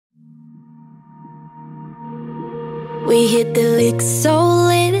We hit the lick so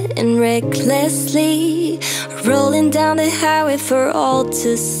lit and recklessly, rolling down the highway for all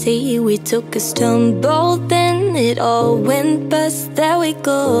to see. We took a stumble, then it all went bust. There we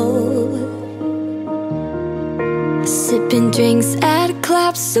go, sipping drinks at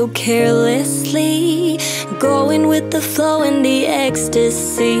clubs so carelessly, going with the flow and the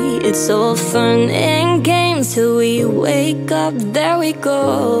ecstasy. It's all fun and games till we wake up. There we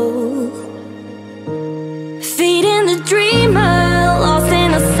go, feeding the dreamer, lost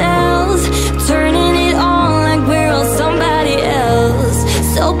in ourselves, turning it on like we're on somebody else.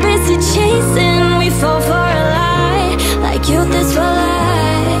 So busy chasing, we fall for a lie, like youth is for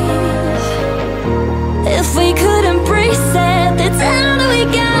life. If we could embrace it, the time that we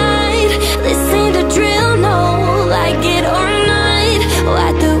guide, this ain't a drill, no, like it or not. Why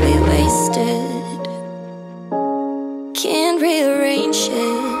do we waste it? Can't rearrange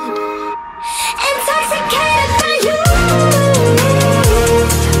it. Intoxicated by you,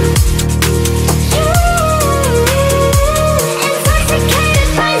 intoxicated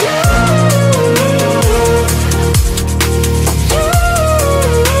by you,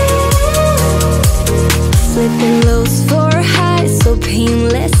 flipping lows for highs so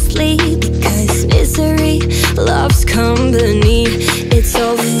painlessly, because misery loves company. It's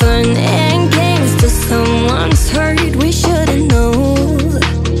all fun and games till someone's hurt. We shouldn't know,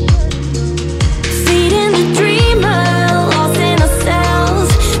 feeding the dreamer, lost in ourselves,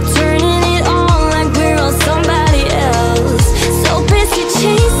 turning it on like we're on somebody else. So busy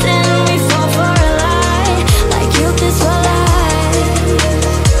chasing, we fall for a lie, like youth is for life.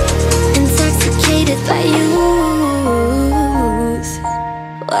 Intoxicated by youth.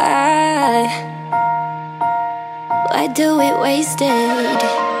 Why do we waste it?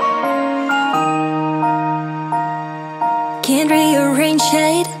 Can't rearrange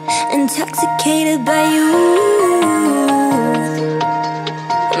it. Intoxicated by you,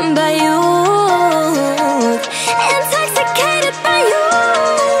 by you, intoxicated by you.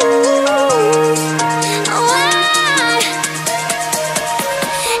 Why?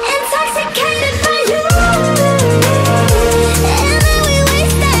 Intoxicated by you, and then we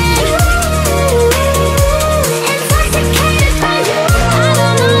waste it. Intoxicated by you, I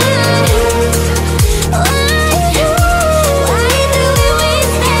don't know why. Why do we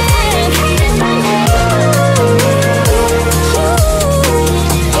waste it? Intoxicated by you.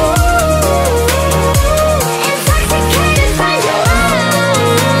 Intoxicated by you.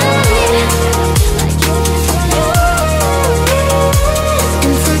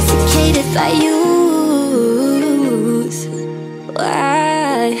 Intoxicated by youth.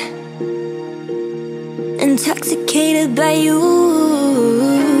 Why? Intoxicated by youth.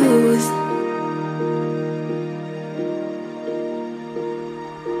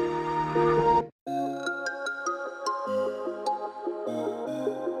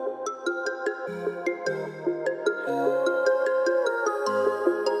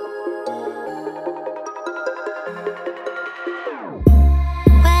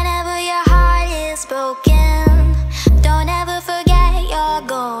 Whenever your heart is broken, don't ever forget you're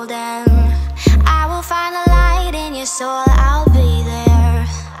golden. I will find the light in your soul. I'll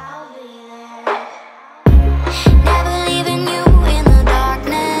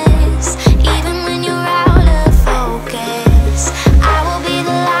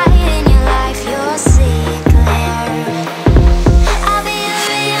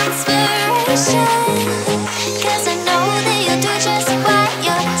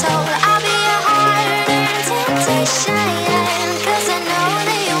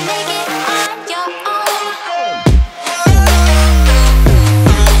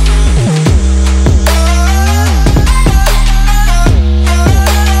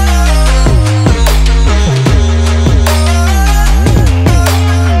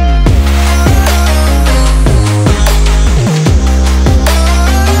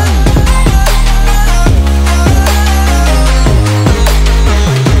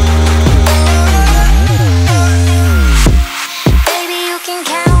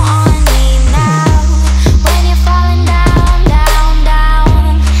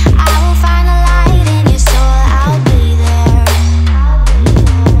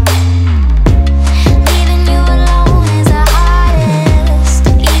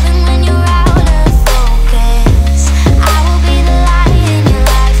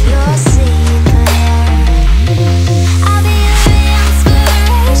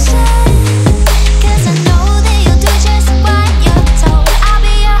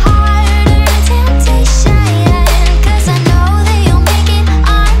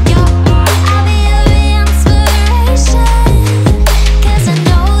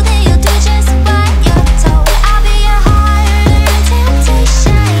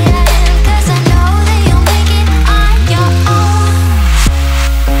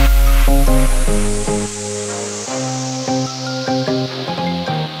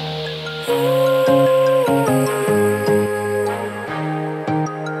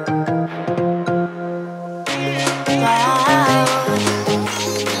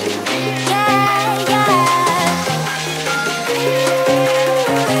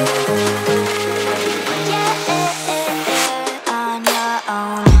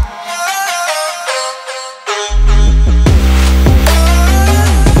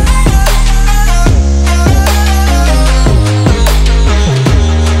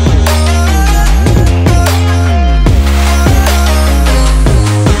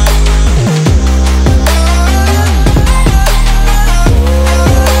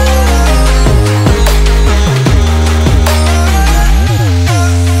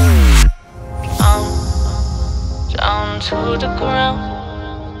to the ground.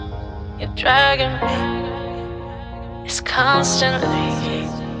 You're dragging me. It's constantly.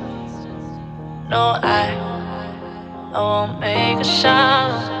 No, I won't make a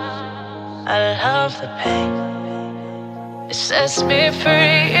sound. I love the pain. It sets me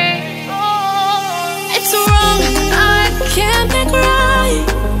free. It's wrong, I can't make right.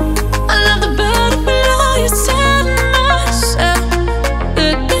 I love the bird below you. Tell myself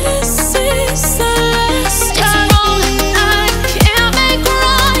that this is the last time. It's wrong, I can't make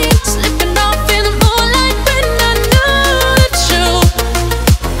right. Slipping off in the moonlight when I knew the truth.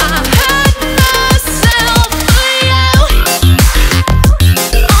 I hurt myself for you.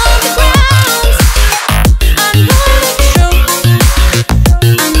 On the ground, I know the truth.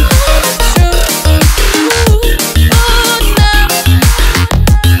 I know the truth.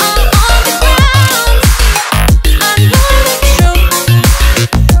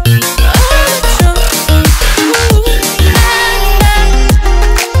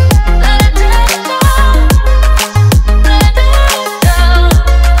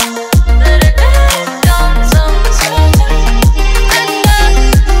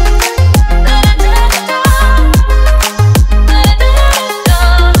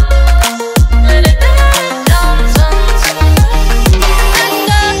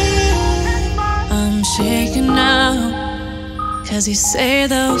 Cause you say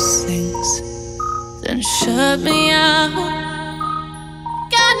those things, then shut me out.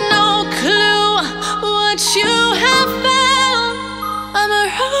 Got no clue what you have found. I'm a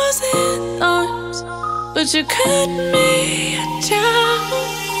rose in thorns, but you cut me down.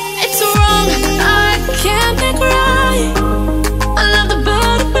 It's wrong, I can't make right. I love the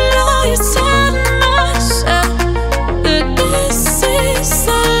bird below you. Tell myself that this is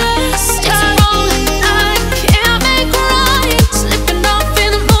the last time.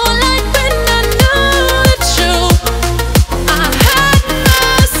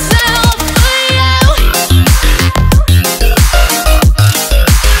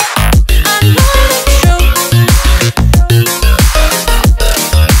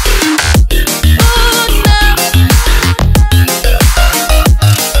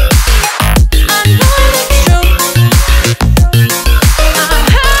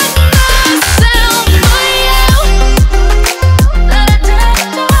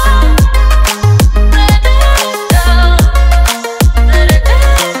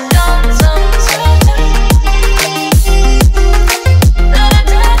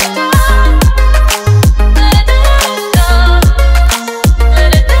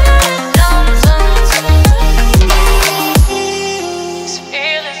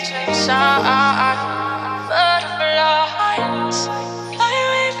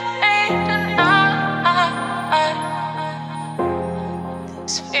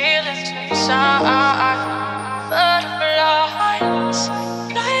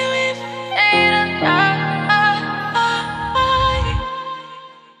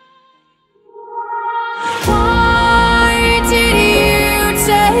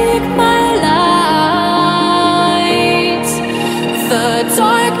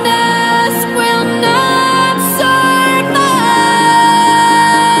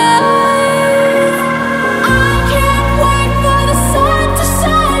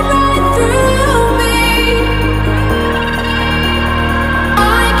 Through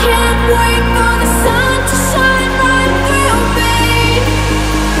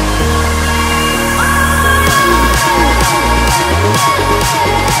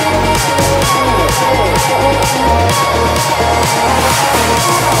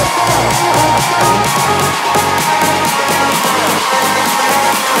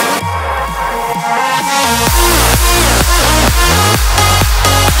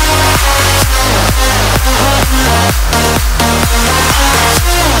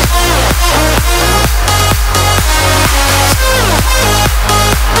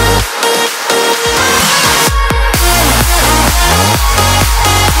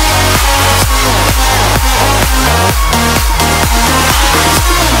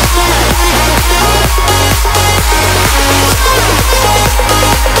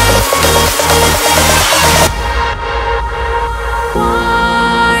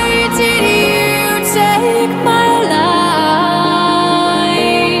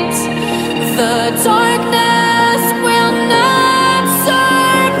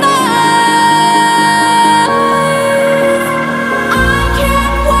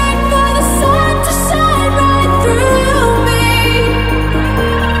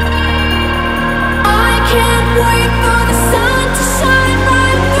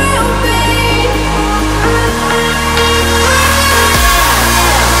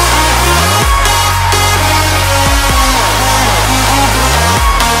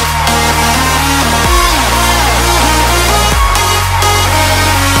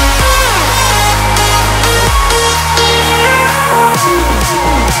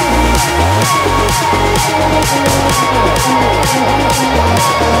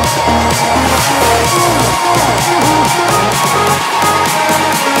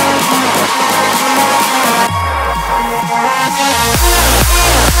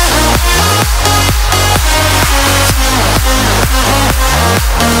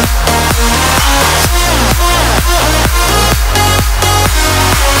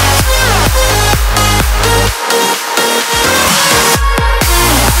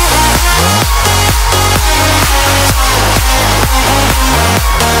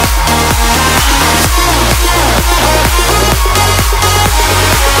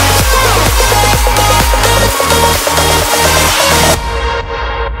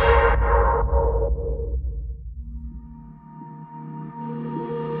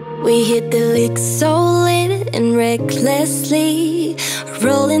We hit the lick so lit and recklessly,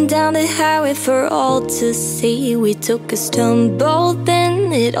 rolling down the highway for all to see. We took a stumble,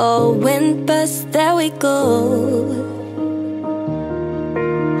 then it all went bust. There we go,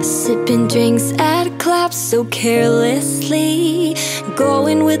 sipping drinks at clubs so carelessly,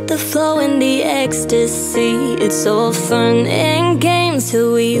 going with the flow and the ecstasy. It's all fun and games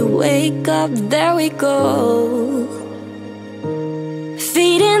till we wake up. There we go,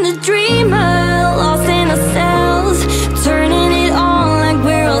 feeding the dreamer, lost in ourselves, turning it on like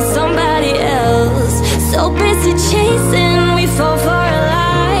we're all somebody else. So busy chasing, we fall for a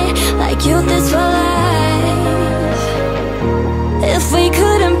lie, like youth is for life. If we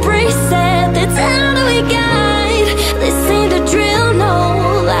could embrace it, that's how do we guide. This ain't the drill,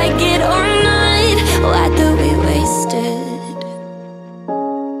 no, like it or not. Why do we waste it?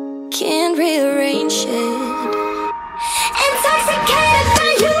 Can't rearrange it. Intoxicated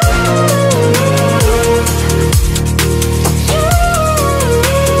by you,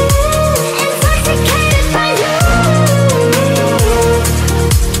 intoxicated by you,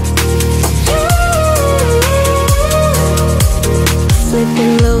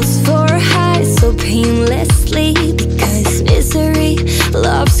 flipping lows for highs so painlessly, because misery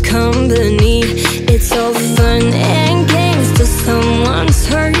loves company. It's all fun and games till someone's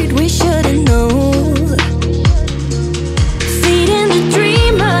hurt. We should've known, feeding the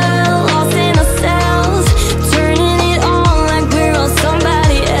dreamer, lost in ourselves, turning it on like we're all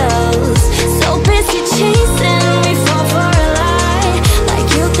somebody else. So busy chasing, we fall for a lie, like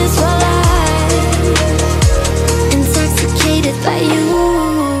youth is for life. Intoxicated by youth.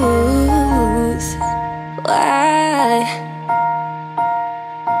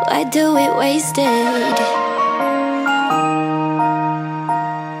 Why do we waste it?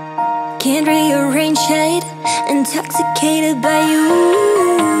 Can't rearrange it. Intoxicated by you.